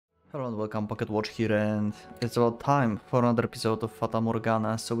Hello and welcome, PocketWatch here, and it's about time for another episode of Fata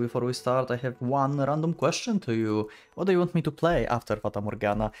Morgana. So before we start, I have one random question to you. What do you want me to play after Fata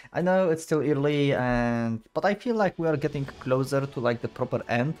Morgana? I know it's still early, but I feel like we are getting closer to like the proper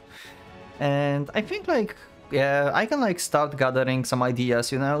end. And I think yeah, I can start gathering some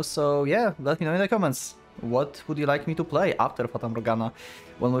ideas, you know? So yeah, let me know in the comments. What would you like me to play after Fata Morgana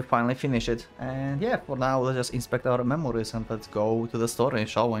when we finally finish it? And yeah, for now, let's just inspect our memories and let's go to the story,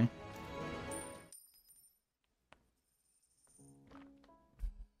 shall we?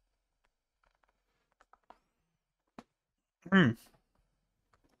 Hmm.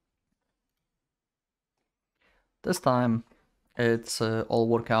 This time, it's all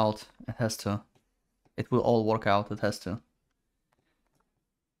work out. It has to. It will all work out. It has to.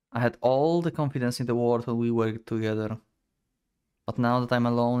 I had all the confidence in the world when we worked together. But now that I'm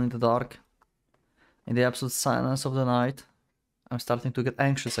alone in the dark, in the absolute silence of the night, I'm starting to get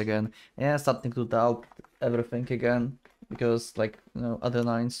anxious again. Yeah, starting to doubt everything again. Because,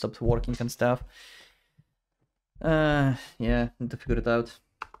 adrenaline stopped working and stuff. Yeah, need to figure it out.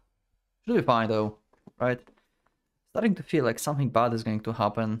 Should be fine though, right? Starting to feel like something bad is going to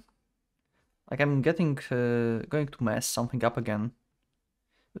happen. Like I'm going to mess something up again.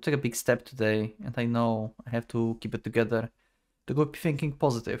 We took a big step today, and I know I have to keep it together to go thinking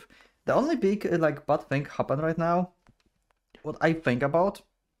positive. The only big bad thing happened right now, what I think about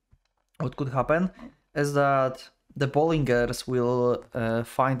what could happen, is that the Bollingers will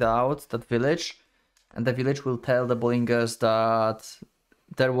find out that village, and the village will tell the Bollingers that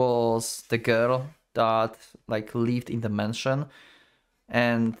there was the girl that lived in the mansion,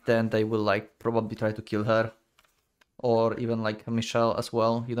 and then they will probably try to kill her, or even Michelle as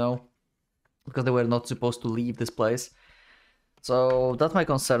well, you know, because they were not supposed to leave this place. So that's my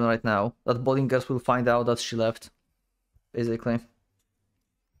concern right now, that Bollingers will find out that she left, basically.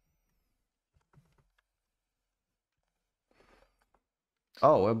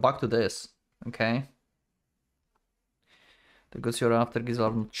 Oh, we're back to this. Okay. The goods you're after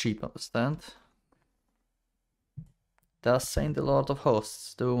are not cheap, understand? Thus saying the Lord of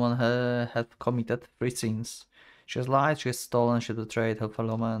Hosts, the woman had committed 3 sins. She has lied, she has stolen, she betrayed her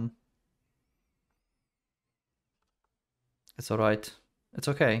fellow man. It's alright. It's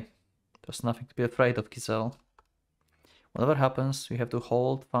okay. There's nothing to be afraid of, Giselle. Whatever happens, you have to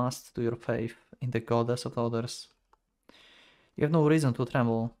hold fast to your faith in the goddess of others. You have no reason to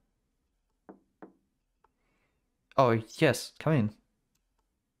tremble. Oh, yes, come in.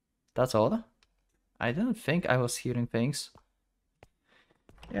 That's odd. I didn't think I was hearing things.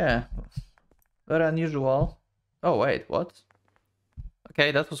 Yeah, very unusual. Oh, wait, what?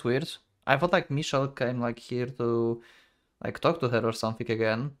 Okay, that was weird. I thought Michelle came here to talk to her or something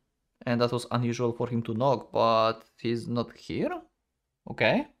again. And that was unusual for him to knock, but he's not here?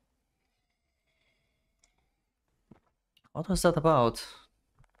 Okay. What was that about?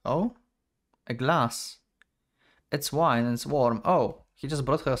 Oh? A glass. It's wine and it's warm. Oh, he just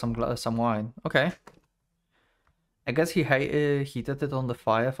brought her some wine. Okay. I guess he heated it on the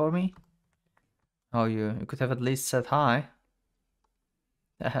fire for me. Oh, you could have at least said hi.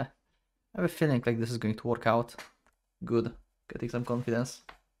 I have a feeling like this is going to work out. Good. Getting some confidence.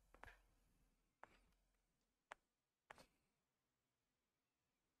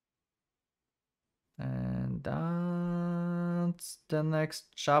 And that's the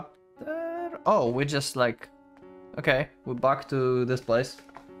next chapter. Oh, we just okay, we're back to this place.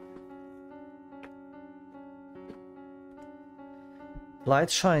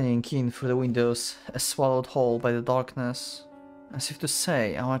 Light shining in through the windows, swallowed whole by the darkness. As if to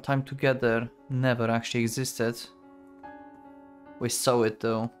say, our time together never actually existed. We saw it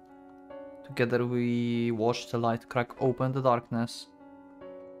though. Together we watched the light crack open the darkness.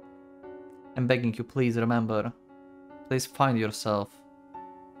 I'm begging you, please remember. Please find yourself.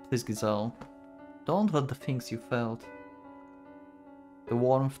 Please, Giselle. Don't let the things you felt, the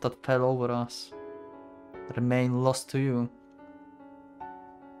warmth that fell over us, remain lost to you.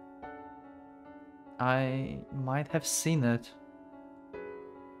 I might have seen it.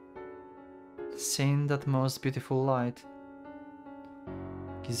 Seen that most beautiful light.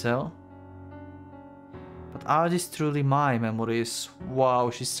 Giselle? But are these truly my memories? Wow,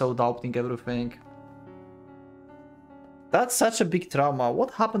 she's so doubting everything. That's such a big trauma.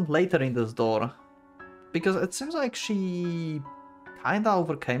 What happened later in this door? Because it seems like she kinda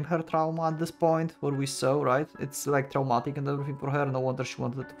overcame her trauma at this point, where we saw, right? It's traumatic and everything for her, no wonder she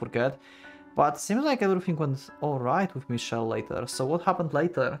wanted to forget. But it seems like everything went alright with Michelle later. So what happened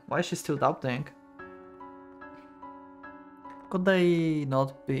later? Why is she still doubting? Could they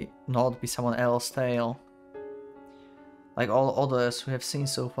not be someone else's tale? like all others we have seen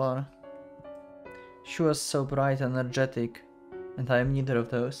so far. She was so bright and energetic, and I am neither of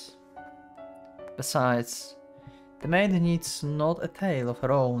those. Besides, the maid needs not a tale of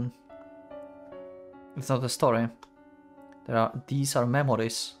her own. It's not a story. These are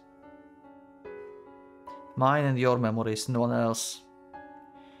memories. Mine and your memories, no one else.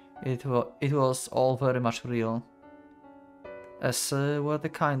 It was all very much real. As were the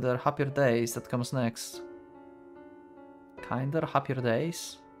kinder, happier days that comes next. Kinder, happier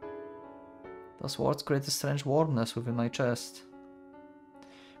days? Those words create a strange warmness within my chest.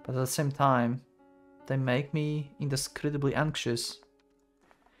 But at the same time, they make me indescribably anxious.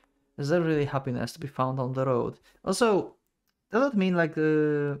 Is there really happiness to be found on the road? Also, does that mean like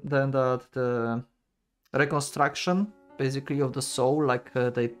then that the reconstruction basically of the soul, like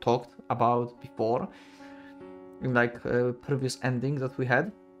they talked about before in like previous ending that we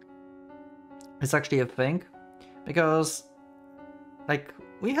had, is actually a thing? Because like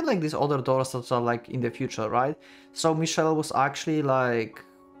we had like these other doors that are like in the future, right? So Michelle was actually like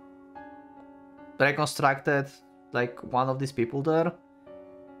reconstructed like one of these people there.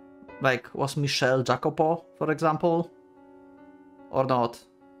 Like, was Michelle Jacopo, for example? Or not?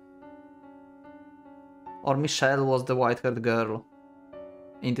 Or Michelle was the white-haired girl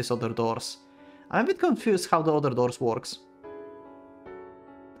in these other doors. I'm a bit confused how the other doors works.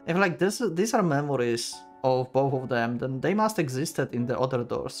 If like these are memories of both of them, then they must existed in the other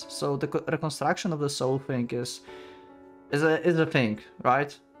doors. So the reconstruction of the soul thing is a thing,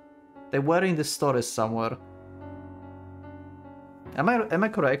 right? They were in the stories somewhere. Am I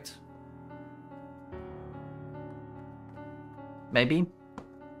correct? Maybe?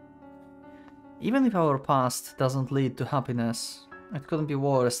 Even if our past doesn't lead to happiness, it couldn't be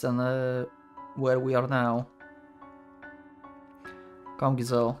worse than where we are now. Come,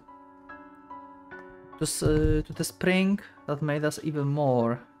 Giselle. To the spring that made us even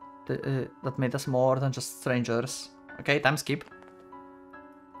more, that made us more than just strangers. Okay, time skip.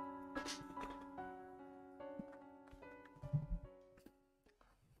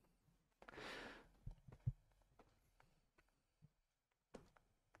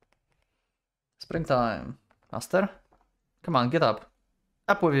 Springtime. Master? Come on, get up.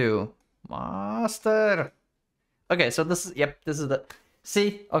 Up with you. Master! Okay, so this is, yep, this is the...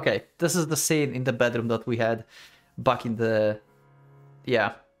 See? Okay, this is the scene in the bedroom that we had back in the...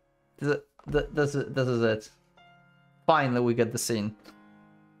 Yeah. This is it. Finally we get the scene.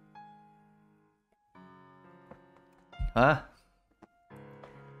 Huh?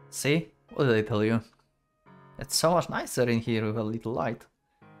 See? What did I tell you? It's so much nicer in here with a little light.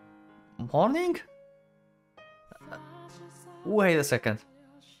 Morning? Wait a second.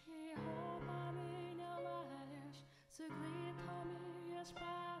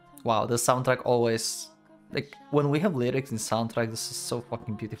 Wow, the soundtrack always... Like, when we have lyrics in soundtrack, this is so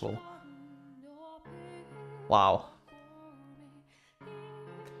fucking beautiful. Wow.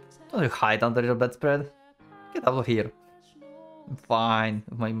 Don't you hide under your bedspread? Get out of here. I'm fine,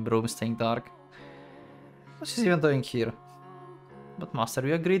 my room staying dark. What's she even doing here? But Master,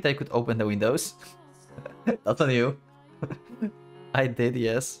 you agreed I could open the windows. That's on you. I did,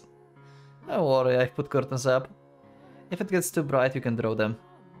 yes. Don't worry, I've put curtains up. If it gets too bright, you can draw them.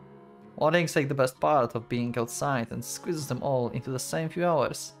 Mornings take the best part of being outside and squeezes them all into the same few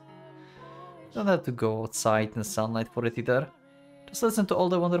hours. You don't have to go outside in the sunlight for it either. Just listen to all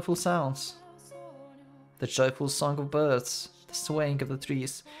the wonderful sounds. The joyful song of birds, the swaying of the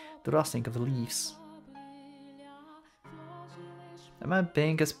trees, the rustling of the leaves. Am I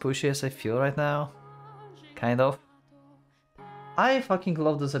being as pushy as I feel right now? Kind of. I fucking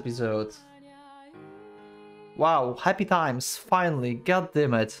love this episode. Wow, happy times, finally, god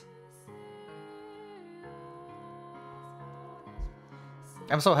damn it.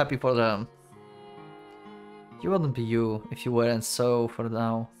 I'm so happy for them. You wouldn't be you if you weren't, so for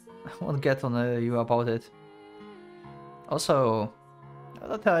now, I won't get on you about it. Also, now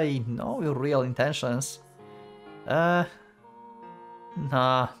that I know your real intentions, nah,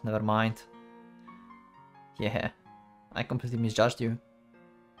 never mind. Yeah, I completely misjudged you.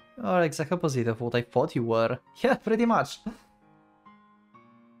 You're exact opposite of what I thought you were. Yeah, pretty much.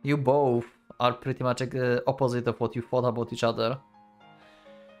 You both are pretty much the opposite of what you thought about each other.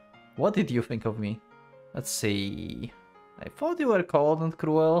 What did you think of me? Let's see... I thought you were cold and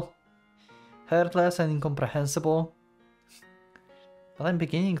cruel, heartless and incomprehensible. But I'm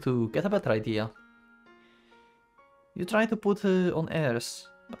beginning to get a better idea. You try to put on airs,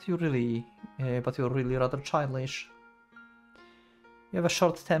 but you're really rather childish. You have a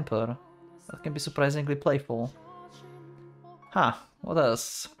short temper that can be surprisingly playful. Huh, what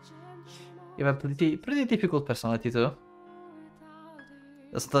else? You have a pretty difficult personality too.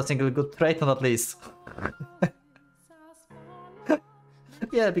 That's not a single good trait, not at least.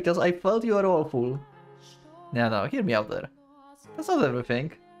 Yeah, because I felt you were awful. No, hear me out there. That's not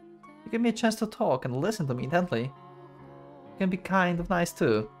everything. You give me a chance to talk and listen to me intently. You can be kind of nice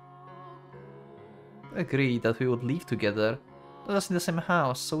too. I agreed that we would live together. Not just in the same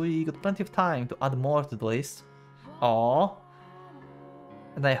house, so we got plenty of time to add more to the list. Aww.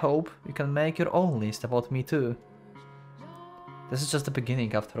 And I hope you can make your own list about me too. This is just the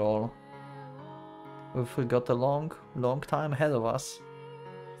beginning after all. We've got a long time ahead of us.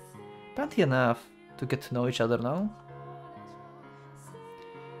 Plenty enough to get to know each other now.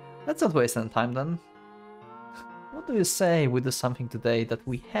 Let's not waste any time then. What do you say we do something today that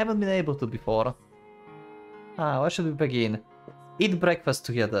we haven't been able to before? Where should we begin? Eat breakfast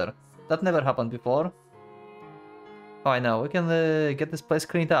together. That never happened before. Oh, I know, we can get this place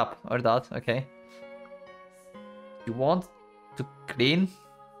cleaned up, or that, okay. You want to clean?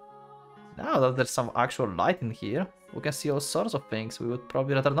 Now that there's some actual light in here, we can see all sorts of things we would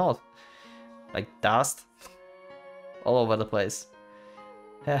probably rather not. Like dust. All over the place.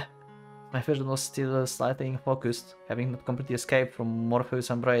 Yeah, my vision was still slightly unfocused, having not completely escaped from Morpheus'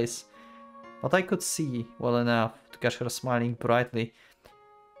 embrace. But I could see well enough to catch her smiling brightly.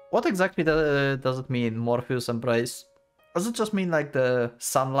 What exactly does it mean, Morpheus' embrace? Does it just mean like the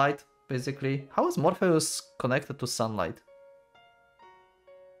sunlight, basically? How is Morpheus connected to sunlight?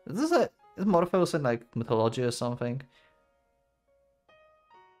 Is Morpheus in like mythology or something?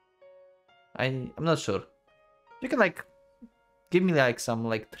 I'm not sure. You can like give me like some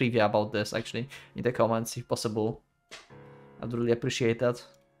like trivia about this actually in the comments if possible. I'd really appreciate that.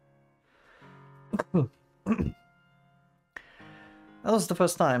 That was the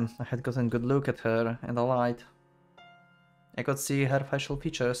first time I had gotten a good look at her in the light. I could see her facial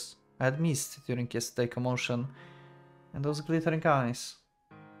features I had missed during yesterday's commotion, and those glittering eyes.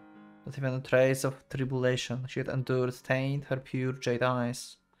 Not even a trace of tribulation she had endured stained her pure jade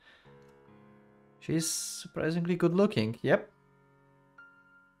eyes. She's surprisingly good looking, yep.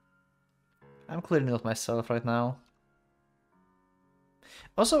 I'm clearly not myself right now.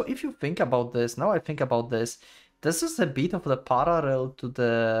 Also, if you think about this, now I think about this, this is a bit of the parallel to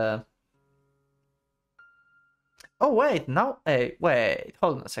the... Oh wait, now, hey, wait,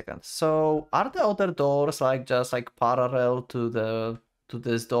 hold on a second. So, are the other doors like just like parallel to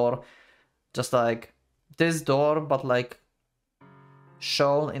this door? Just like this door, but like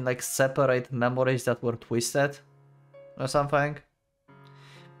shown in like separate memories that were twisted or something?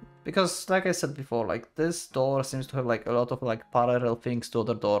 Because like I said before, like this door seems to have like a lot of like parallel things to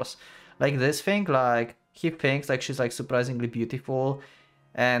other doors. Like this thing, like he thinks like she's like surprisingly beautiful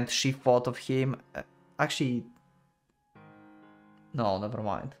and she thought of him. Actually, no, never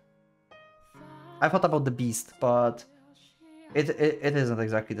mind. I thought about the beast, but it isn't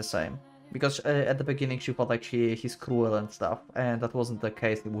exactly the same. Because at the beginning she thought like he's cruel and stuff, and that wasn't the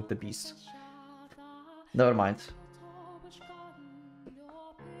case with the beast. Never mind.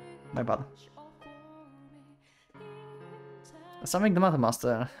 My bad. Something the matter,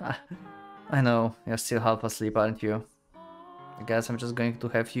 Master? I know, you're still half asleep, aren't you? I guess I'm just going to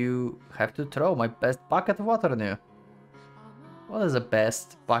have to throw my best bucket of water on you. What is the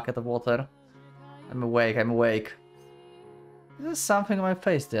best bucket of water? I'm awake, I'm awake. Is there something on my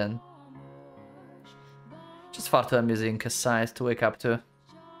face then? Just far too amusing a sight to wake up to.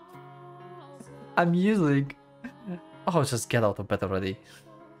 Amusing? Oh, just get out of bed already.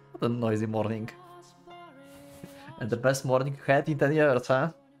 What a noisy morning. And the best morning you had in 10 years,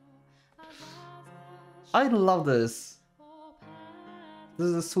 huh? I love this. This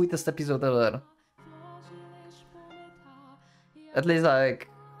is the sweetest episode ever. At least like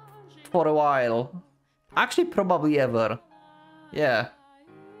for a while. Actually probably ever. Yeah.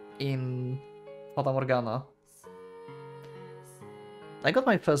 In Fata Morgana. I got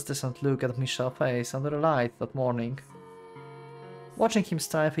my first decent look at Misha's face under the light that morning. Watching him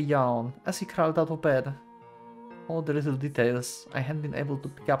stifle a yawn as he crawled out of bed. All the little details I hadn't been able to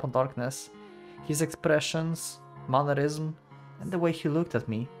pick up on darkness. His expressions, mannerism, and the way he looked at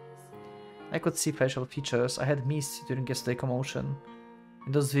me. I could see facial features I had missed during yesterday's commotion.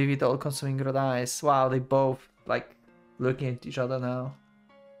 In those vivid, all-consuming red eyes. Wow, they both, like, looking at each other now.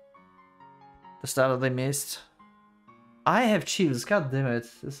 The style that they missed. I have chills, god damn it.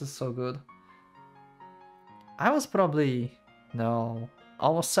 This is so good. I was probably... no,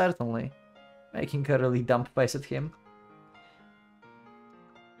 almost certainly making a really dumb face at him.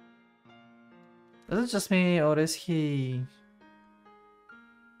 Is it just me, or is he...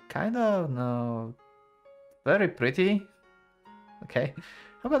 kind of, no... very pretty? Okay.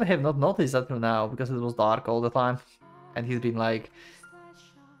 How could I have not noticed that till now, because it was dark all the time? And he's been like...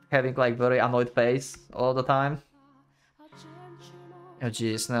 having like very annoyed face all the time. Oh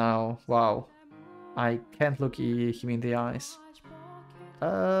jeez, now, wow. I can't look him in the eyes.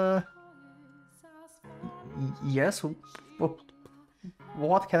 Yes?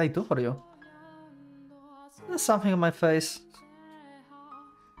 What can I do for you? There's something on my face.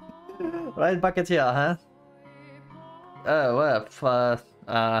 Right bucket here, huh? Oh, well,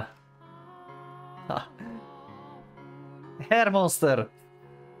 hair monster!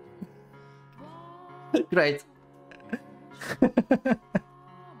 Great.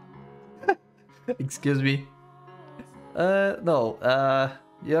 Excuse me. No,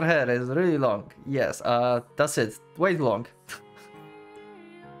 your hair is really long. Yes, that's it. Way too long.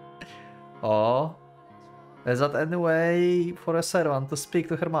 Oh, is that any way for a servant to speak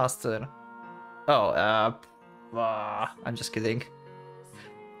to her master? Oh, I'm just kidding.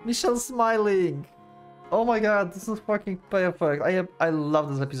 Michelle's smiling. Oh my god, this is fucking perfect. I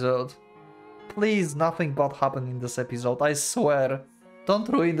love this episode. Please, nothing bad happened in this episode, I swear. Don't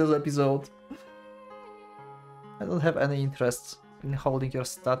ruin this episode. I don't have any interest in holding your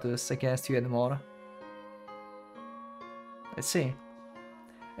status against you anymore. I see.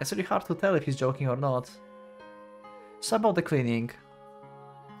 It's really hard to tell if he's joking or not. So about the cleaning.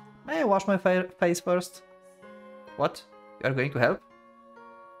 May I wash my face first? What? You are going to help?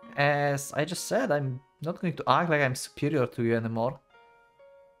 As I just said, I'm not going to act like I'm superior to you anymore.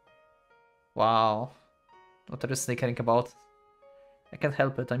 Wow. What are you snickering about? I can't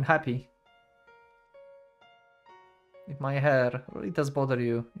help it, I'm happy. If my hair really does bother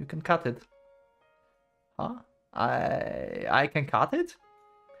you, you can cut it. Huh? I can cut it?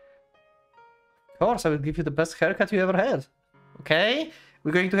 Of course, I will give you the best haircut you ever had. Okay?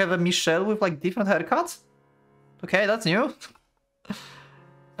 We're going to have a Michelle with like different haircuts? Okay, that's new.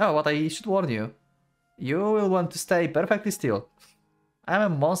 Oh, what I should warn you. You will want to stay perfectly still. I'm a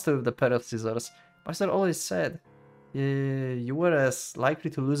monster with the pair of scissors. Master always said you were as likely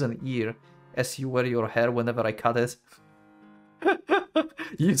to lose an ear as you were your hair whenever I cut it.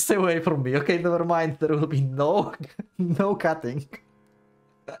 You stay away from me, okay? Never mind, there will be no cutting.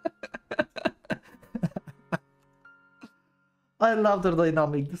 I love their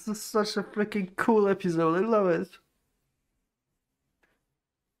dynamic. This is such a freaking cool episode. I love it.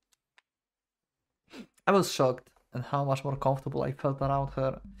 I was shocked at how much more comfortable I felt around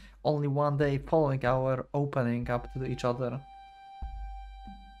her only one day following our opening up to each other.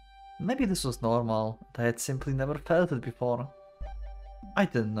 Maybe this was normal, but I had simply never felt it before. I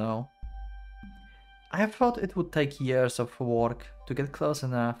didn't know. I have thought it would take years of work to get close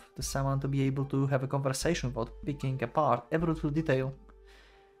enough to someone to be able to have a conversation without picking apart every little detail.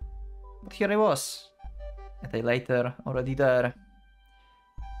 But here I was, a day later, already there.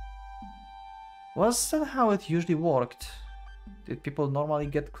 Was that how it usually worked? Did people normally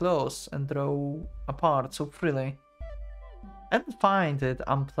get close and draw apart so freely? I didn't find it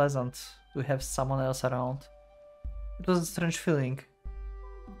unpleasant to have someone else around. It was a strange feeling.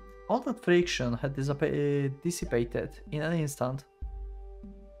 All that friction had dissipated in an instant.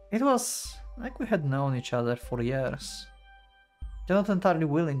 It was like we had known each other for years. Though not entirely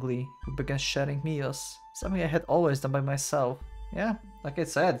willingly, we began sharing meals, something I had always done by myself. Yeah, like I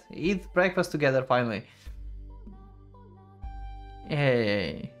said, eat breakfast together finally.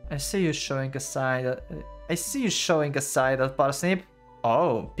 Hey, I see you showing a side at parsnip.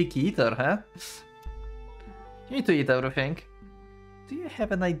 Oh, picky eater, huh? You need to eat everything. Do you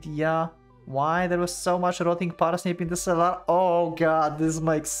have an idea why there was so much rotting parsnip in the cellar? Oh god, this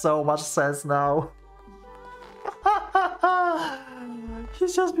makes so much sense now.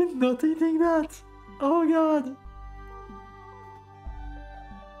 He's just been not eating that. Oh god.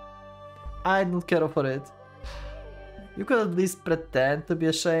 I don't care for it. You could at least pretend to be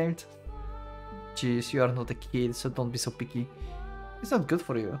ashamed. Jeez, you are not a kid, so don't be so picky. It's not good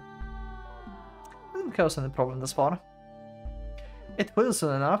for you. It doesn't cause any problem thus far. It will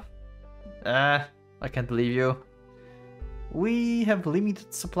soon enough. I can't believe you. We have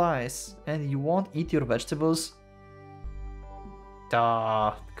limited supplies, and you won't eat your vegetables?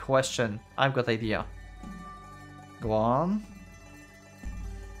 Question. I've got idea. Go on.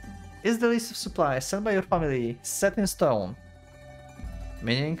 Is the list of supplies sent by your family set in stone?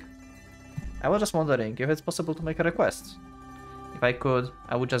 Meaning? I was just wondering if it's possible to make a request. If I could,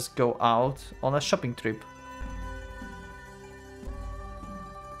 I would just go out on a shopping trip.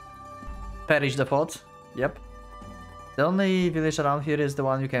 Perish the thought. Yep. The only village around here is the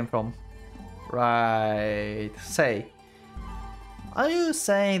one you came from. Right. Say. Are you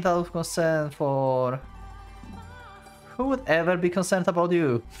saying that out of concern for... Who would ever be concerned about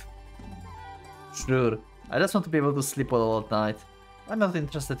you? Sure. I just want to be able to sleep well at night. I'm not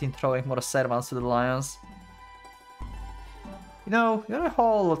interested in throwing more servants to the lions. You know, you're a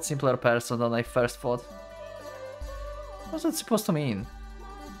whole lot simpler person than I first thought. What's that supposed to mean?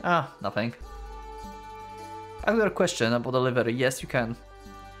 Ah, nothing. I've got a question about delivery. Yes, you can.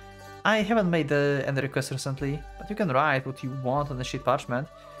 I haven't made any requests recently, but you can write what you want on the sheet parchment,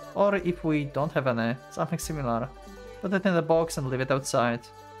 or if we don't have any, something similar. Put it in the box and leave it outside.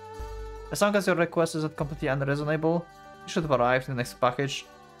 As long as your request isn't completely unreasonable, it should have arrived in the next package.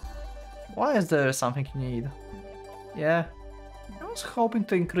 Why is there something you need? Yeah. I was hoping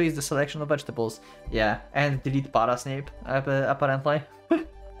to increase the selection of vegetables. Yeah, and delete Parasnip, apparently.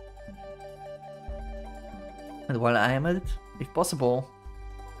 And while I am at it, if possible...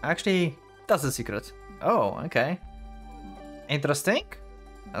 Actually, that's the secret. Oh, okay. Interesting?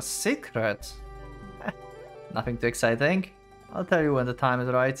 A secret? Nothing too exciting. I'll tell you when the time is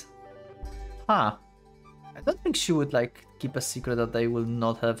right. Huh. I don't think she would, like, keep a secret that they will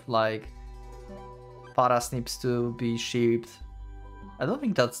not have, like... Parasnips to be shipped. I don't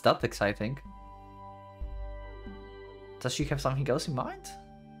think that's that exciting. Does she have something else in mind?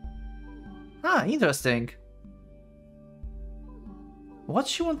 Ah, interesting. What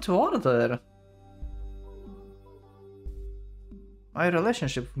she want to order? My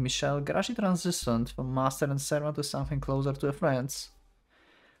relationship with Michel gradually transitioned from master and servant to something closer to a friend.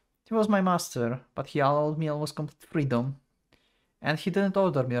 He was my master, but he allowed me almost complete freedom. And he didn't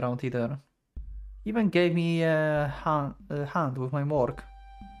order me around either. He even gave me a hand with my work.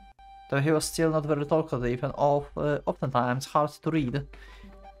 Though he was still not very talkative and oftentimes hard to read.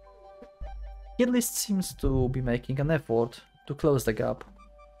 He at least seems to be making an effort to close the gap.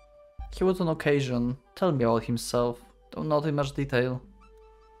 He would on occasion tell me about himself, though not in much detail.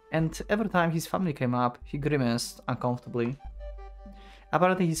 And every time his family came up, he grimaced uncomfortably.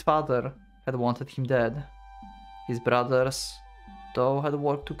 Apparently his father had wanted him dead. His brothers, though, had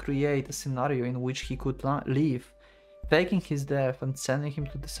worked to create a scenario in which he could live, faking his death and sending him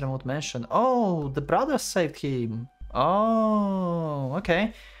to this remote mansion. Oh, the brothers saved him. Oh,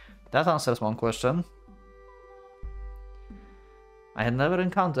 okay. That answers one question. I had never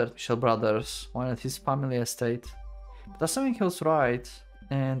encountered Michel brothers while at his family estate, but assuming he was right,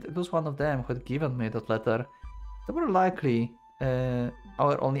 and it was one of them who had given me that letter, they were likely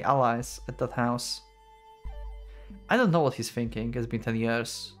our only allies at that house. I don't know what he's thinking, it's been 10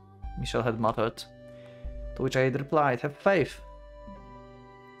 years, Michel had muttered, to which I had replied, have faith.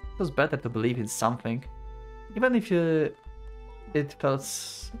 It was better to believe in something, even if it felt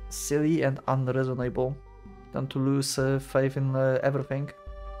silly and unreasonable, than to lose faith in everything.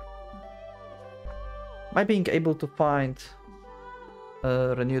 My being able to find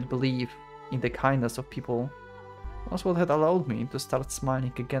renewed belief in the kindness of people was what had allowed me to start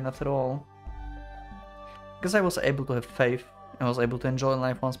smiling again after all. Because I was able to have faith and was able to enjoy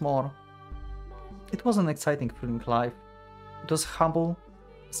life once more. It was an exciting, thrilling life. It was a humble,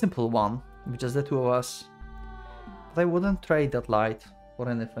 simple one, with just the two of us. But I wouldn't trade that light for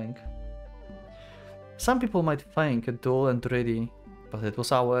anything. Some people might think it dull and dreary, but it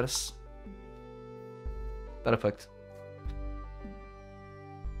was ours. Perfect.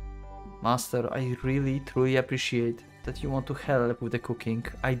 Master, I really truly appreciate that you want to help with the cooking.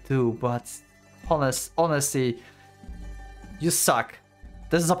 I do, but honestly, you suck.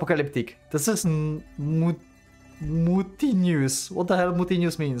 This is apocalyptic. This is mutinous. What the hell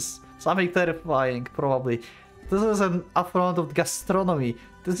mutinous means? Something terrifying, probably. This is an affront of gastronomy.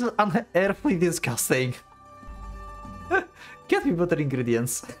 This is unearthly disgusting. Get me better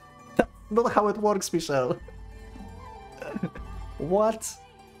ingredients. That's not how it works, Michel. What?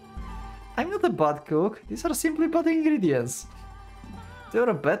 I'm not a bad cook. These are simply bad ingredients. If they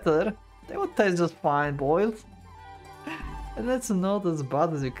were better, they would taste just fine boiled. And that's not as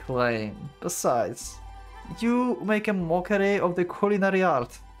bad as you claim. Besides, you make a mockery of the culinary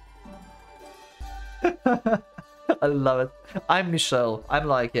art. I love it. I'm Michel. I'm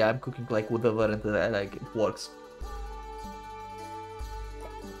like, yeah, I'm cooking like whatever and like it works.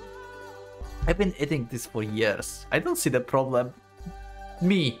 I've been eating this for years. I don't see the problem.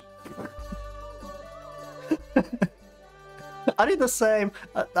 Me. Are you the same?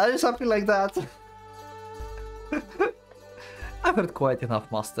 Are you something like that? I've heard quite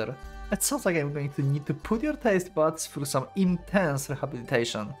enough, Master. It sounds like I'm going to need to put your taste buds through some intense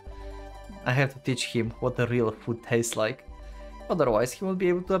rehabilitation. I have to teach him what the real food tastes like. Otherwise, he won't be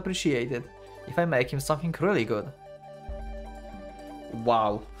able to appreciate it if I make him something really good.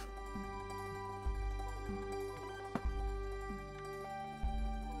 Wow.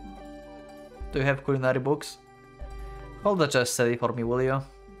 Do you have culinary books? Hold the chest steady for me, will you?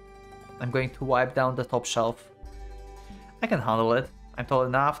 I'm going to wipe down the top shelf. I can handle it. I'm tall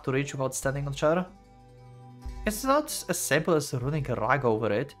enough to reach without standing on chair. It's not as simple as running a rug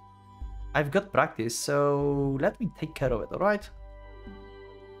over it. I've got practice, so let me take care of it, alright?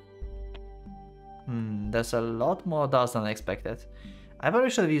 There's a lot more dust than I expected. I probably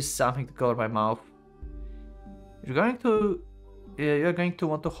should have used something to cover my mouth. You're going to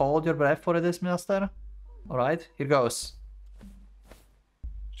want to hold your breath for this, master? Alright, here goes.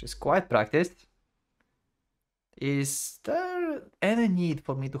 She's quite practiced. Is there any need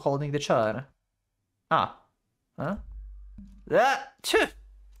for me to holding the chair? Ah. Huh? Ah!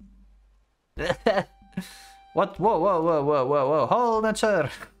 What? Whoa, whoa, whoa, whoa, whoa, whoa. Hold the chair!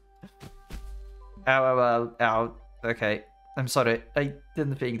 Ow, ow, ow, ow. Okay. I'm sorry. I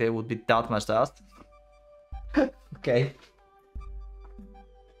didn't think there would be that much dust. Okay.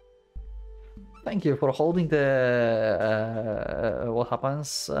 Thank you for holding the... what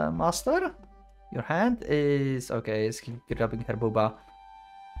happens, master? Your hand is... okay, it's grabbing her booba.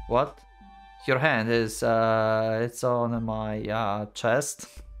 What? Your hand is... it's on my chest.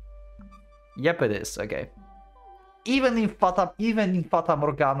 Yep, it is. Okay. Even in Fata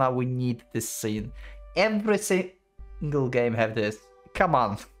Morgana, we need this scene. Every single game have this. Come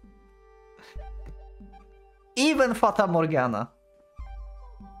on. Even Fata Morgana.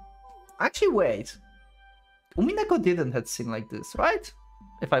 Actually, wait. Umineko didn't have scene like this, right?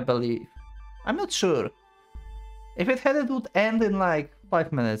 If I believe. I'm not sure. If it had, it would end in like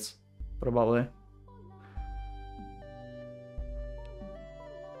 5 minutes. Probably.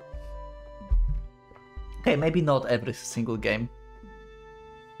 Okay, maybe not every single game.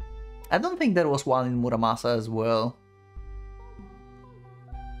 I don't think there was one in Muramasa as well.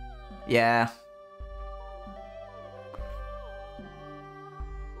 Yeah.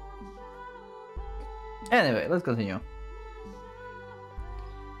 Anyway, let's continue.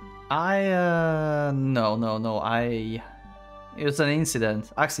 No, it was an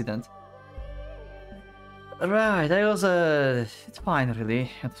accident. Right, it's fine really,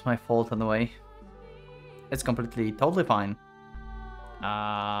 it's my fault in a way. It's totally fine.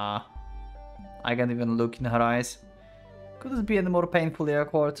 I can't even look in her eyes. Could it be any more painfully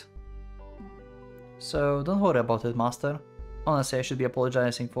awkward? So, don't worry about it, master. Honestly, I should be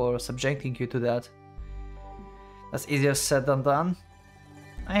apologizing for subjecting you to that. That's easier said than done.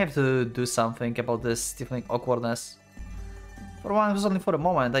 I have to do something about this stifling awkwardness. For one, it was only for a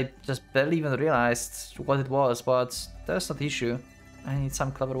moment. I just barely even realized what it was, but there's not issue. I need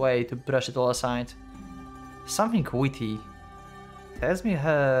some clever way to brush it all aside. Something witty. Tells me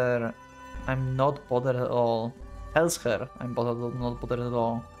I'm not bothered at all. Tells her I'm not bothered at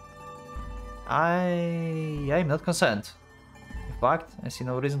all. I'm not concerned. In fact, I see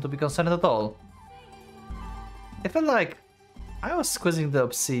no reason to be concerned at all. I felt like I was squeezing the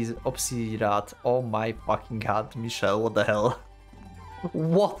Opsy rat. Oh my fucking god, Michelle, what the hell?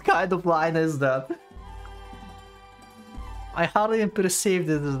 What kind of line is that? I hardly even perceived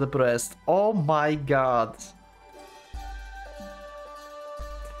it as the breast. Oh my god.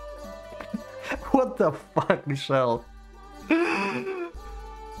 What the fuck, Michelle?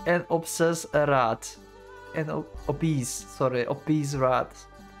 An obsessed rat. An obese rat.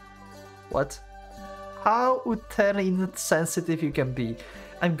 What? How utterly insensitive you can be.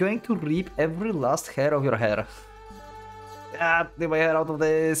 I'm going to rip every last hair of your hair. Ah, get my hair out of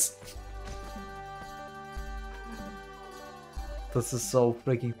this. This is so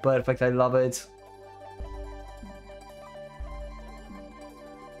freaking perfect, I love it.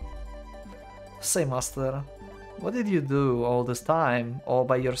 Say, master, what did you do all this time, all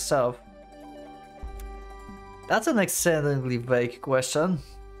by yourself? That's an exceedingly vague question.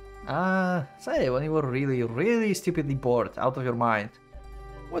 Say, when you were really, really stupidly bored out of your mind,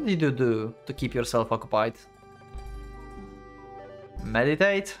 what did you do to keep yourself occupied?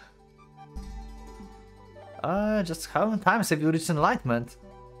 Meditate? Just how many times have you reached enlightenment?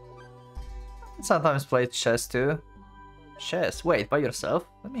 Sometimes play chess too. Chess? Wait, by yourself?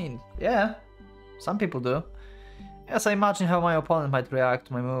 I mean, yeah, some people do. Yes, I imagine how my opponent might react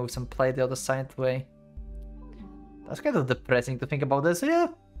to my moves and play the other side way. That's kind of depressing to think about this, yeah.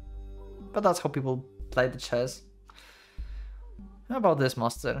 But that's how people play the chess. How about this,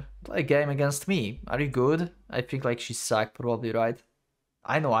 master? Play a game against me. Are you good? I think like she sucked, probably, right?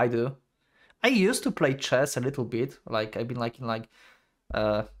 I know I do. I used to play chess a little bit. Like I've been like in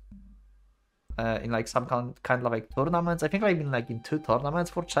some kind of like tournaments. I think I've been like in 2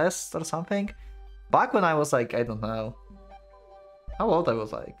 tournaments for chess or something. Back when I was like, I don't know how old I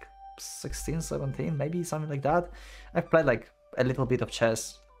was, like 16, 17, maybe something like that. I've played like a little bit of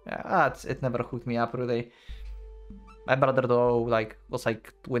chess. Yeah, it never hooked me up really. My brother though was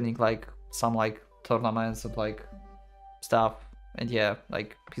like winning like some like tournaments and like stuff. And yeah,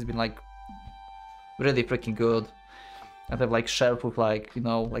 like he's been like really freaking good. And have like shelf with like, you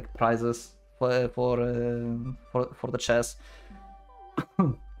know, like prizes for the chess.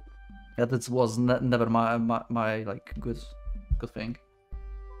 Yeah, that was never my like good thing.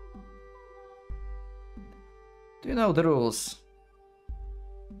 Do you know the rules?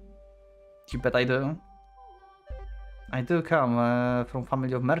 You bet I do. I do come from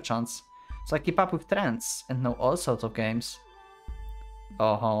family of merchants, so I keep up with trends and know all sorts of games.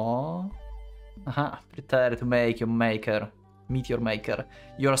 Prepare to meet your maker.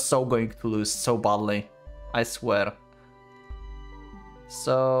 You're so going to lose so badly. I swear.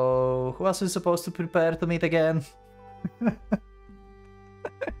 So, who else is supposed to prepare to meet again?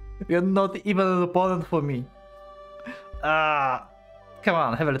 You're not even an opponent for me. Come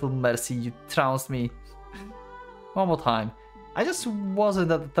on, have a little mercy, you trounced me. One more time. I just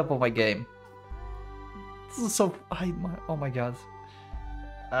wasn't at the top of my game. This is so... oh my god.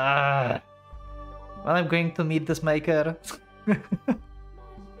 When I'm going to meet this maker...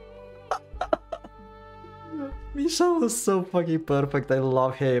 Michel was so fucking perfect, I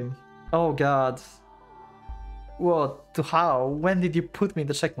love him. Oh god. What? To how? When did you put me in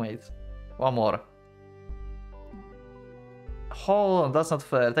the checkmate? One more. Hold on, that's not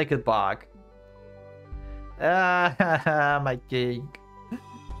fair, take it back. My king.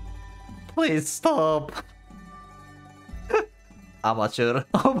 Please stop. Amateur.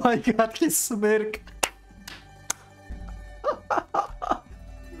 Oh my god, his smirk.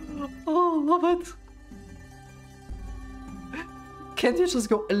 Oh, love it. Can't you just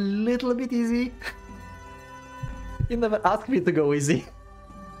go a little bit easy? You never asked me to go easy.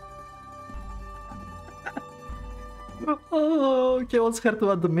 Oh, he wants her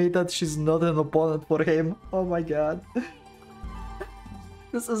to admit that she's not an opponent for him. Oh my god.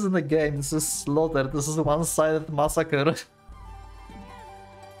 This isn't a game, this is slaughter, this is a one-sided massacre.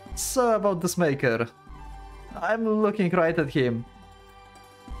 So about this maker. I'm looking right at him.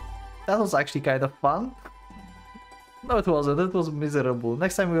 That was actually kind of fun. No, it wasn't, it was miserable.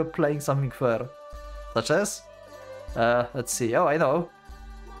 Next time we were playing something fair. Such as? Let's see, oh I know.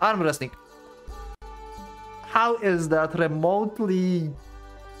 Arm wrestling. How is that remotely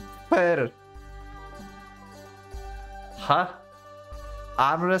fair? Huh?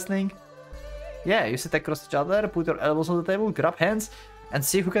 Arm wrestling? Yeah, you sit across each other, put your elbows on the table, grab hands, and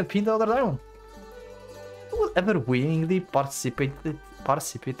see who can pin the other down. Who would ever willingly participate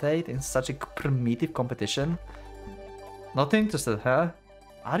in such a primitive competition? Not interested, huh?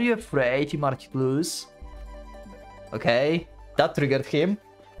 Are you afraid you might lose? Okay, that triggered him.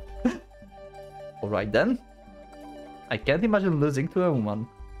 Alright then. I can't imagine losing to a woman.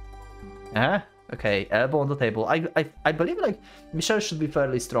 Okay, elbow on the table. I believe like Michelle should be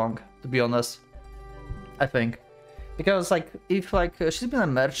fairly strong, to be honest. I think. Because like if like she's been a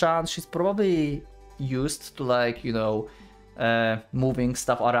merchant, she's probably used to like, you know, moving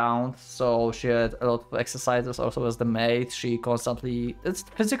stuff around. So she had a lot of exercises also as the maid. She constantly, it's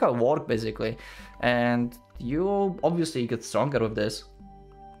physical work basically. And you obviously get stronger with this.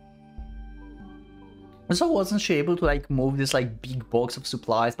 So wasn't she able to like move this like big box of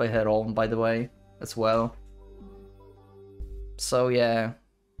supplies by her own, by the way, as well? So yeah,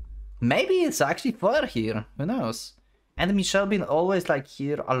 maybe it's actually fair here, who knows? And Michelle been always like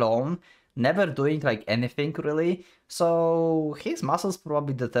here alone, never doing like anything really, so his muscles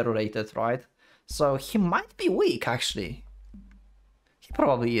probably deteriorated, right? So he might be weak actually. He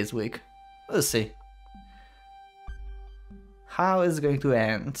probably is weak. Let's see. How is it going to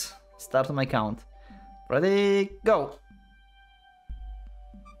end? Start my count. Ready, go!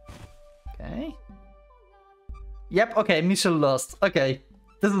 Okay. Yep, okay, Michelle lost. Okay.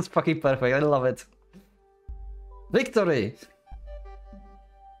 This is fucking perfect, I love it. Victory!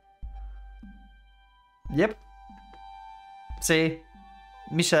 Yep. See?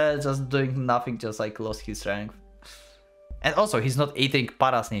 Michelle just doing nothing, just like lost his strength. And also, he's not eating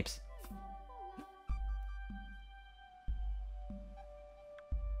parasnips.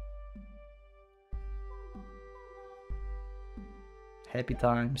 Happy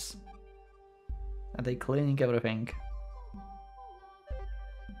times. And they cleaning everything.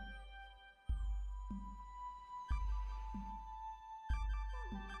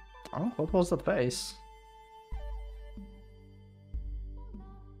 Oh, what was that face?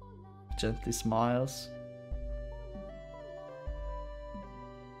 Gently smiles.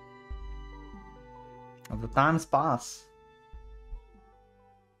 And the times pass.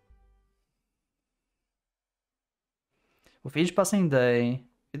 With each passing day,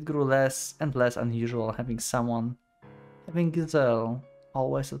 it grew less and less unusual having Giselle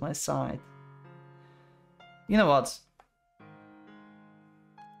always at my side. You know what?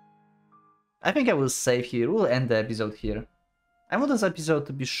 I think I will save here. We'll end the episode here. I want this episode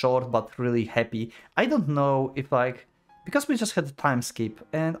to be short but really happy. I don't know if like, because we just had a time skip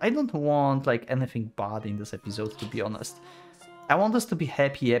and I don't want like anything bad in this episode, to be honest. I want this to be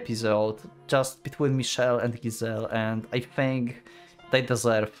happy episode just between Michelle and Giselle, and I think they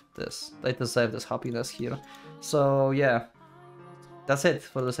deserve this. They deserve this happiness here. So yeah, that's it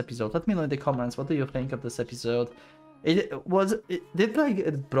for this episode. Let me know in the comments, what do you think of this episode? It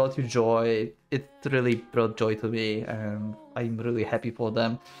brought you joy? It really brought joy to me, and I'm really happy for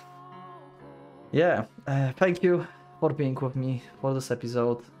them. Yeah, thank you for being with me for this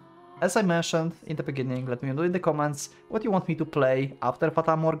episode. As I mentioned in the beginning, let me know in the comments what you want me to play after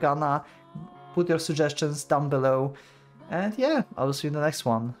Fata Morgana. Put your suggestions down below. And yeah, I will see you in the next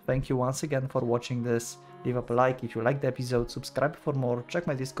one. Thank you once again for watching this. Leave up a like if you liked the episode, subscribe for more, check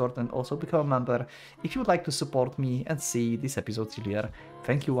my Discord, and also become a member if you would like to support me and see these episodes earlier.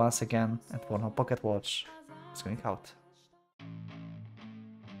 Thank you once again, and for now, Pocket Watch is going out.